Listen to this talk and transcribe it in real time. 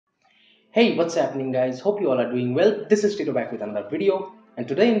Hey, what's happening guys? Hope you all are doing well. This is Tito back with another video, and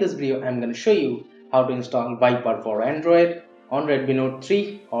today in this video I'm going to show you how to install Viper for Android on Redmi Note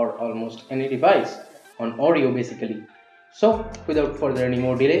 3 or almost any device on audio basically. So without further any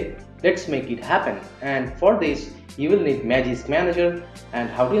more delay, let's make it happen. And for this you will need Magisk Manager. And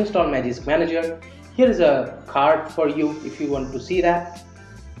how to install Magisk Manager, here is a card for you if you want to see that.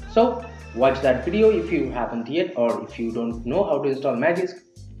 So watch that video if you haven't yet, or if you don't know how to install Magisk.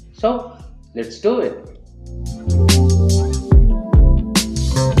 So let's do it.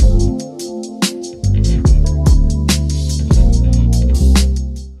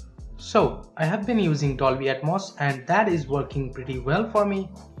 So I have been using Dolby Atmos and that is working pretty well for me.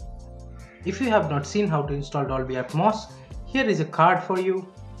 If you have not seen how to install Dolby Atmos, here is a card for you.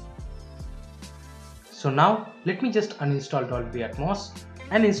 So now let me just uninstall Dolby Atmos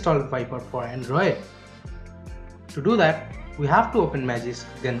and install Viper for Android. To do that, we have to open Magisk,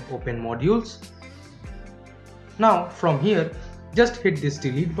 then open modules. Now from here, just hit this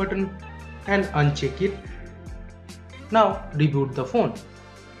delete button and uncheck it. Now reboot the phone.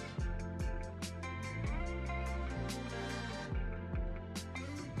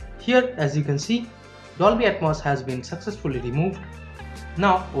 Here, as you can see, Dolby Atmos has been successfully removed.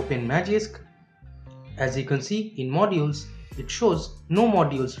 Now open Magisk. As you can see in modules, it shows no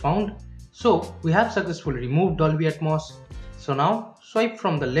modules found. So we have successfully removed Dolby Atmos. So now swipe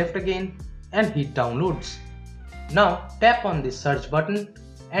from the left again and hit downloads. Now tap on this search button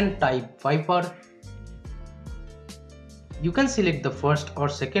and type Viper. You can select the first or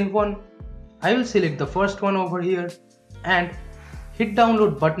second one. I will select the first one over here and hit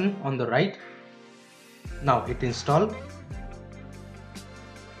download button on the right. Now hit install.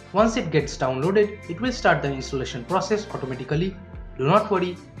 Once it gets downloaded, it will start the installation process automatically. Do not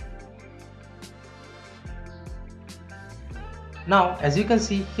worry. Now as you can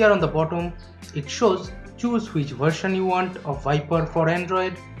see here on the bottom, it shows choose which version you want of Viper for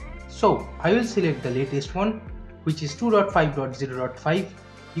Android. So I will select the latest one, which is 2.5.0.5.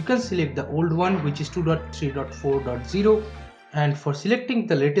 You can select the old one, which is 2.3.4.0. And for selecting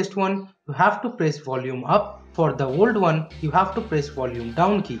the latest one, you have to press volume up. For the old one, you have to press volume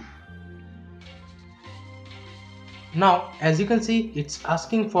down key. Now as you can see, it's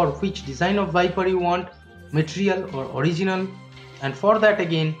asking for which design of Viper you want, material or original. And for that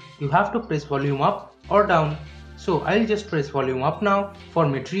again, you have to press volume up or down. So I'll just press volume up now for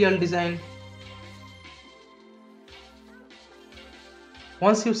material design.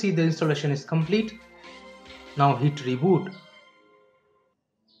 Once you see the installation is complete, now hit reboot.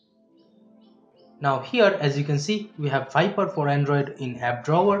 Now here, as you can see, we have Viper for Android in app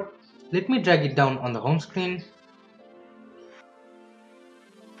drawer. Let me drag it down on the home screen.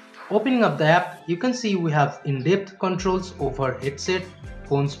 Opening up the app, you can see we have in-depth controls over headset,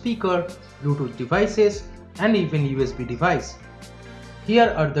 phone speaker, Bluetooth devices, and even USB device.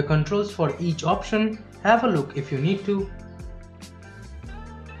 Here are the controls for each option. Have a look if you need to.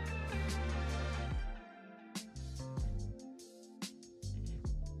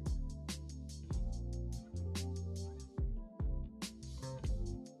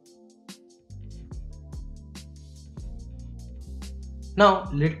 Now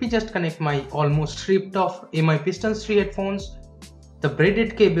let me just connect my almost stripped off MI Pistons 3 headphones. The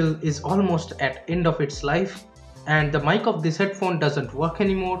braided cable is almost at end of its life and the mic of this headphone doesn't work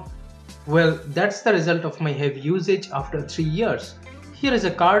anymore. Well, that's the result of my heavy usage after 3 years. Here is a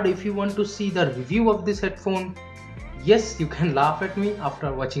card if you want to see the review of this headphone. Yes, you can laugh at me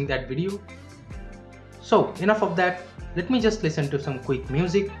after watching that video. So enough of that, let me just listen to some quick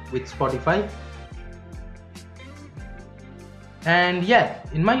music with Spotify. And yeah,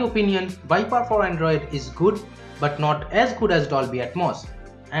 in my opinion, Viper for Android is good, but not as good as Dolby Atmos.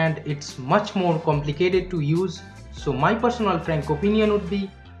 And it's much more complicated to use. So my personal frank opinion would be,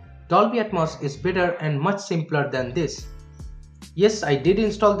 Dolby Atmos is better and much simpler than this. Yes, I did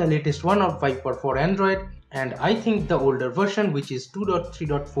install the latest one of Viper for Android, and I think the older version, which is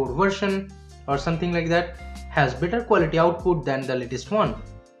 2.3.4 version or something like that, has better quality output than the latest one.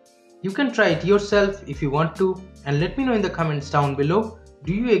 You can try it yourself if you want to, and let me know in the comments down below,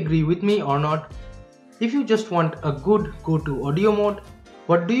 do you agree with me or not? If you just want a good go-to audio mode,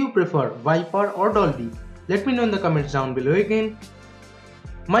 what do you prefer, Viper or Dolby? Let me know in the comments down below again.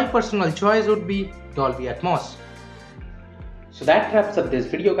 My personal choice would be Dolby Atmos. So that wraps up this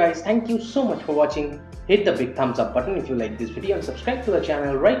video guys. Thank you so much for watching. Hit the big thumbs up button if you like this video and subscribe to the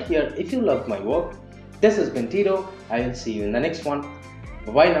channel right here if you love my work. This has been Tito. I will see you in the next one.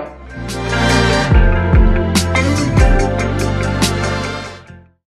 Bye bye now.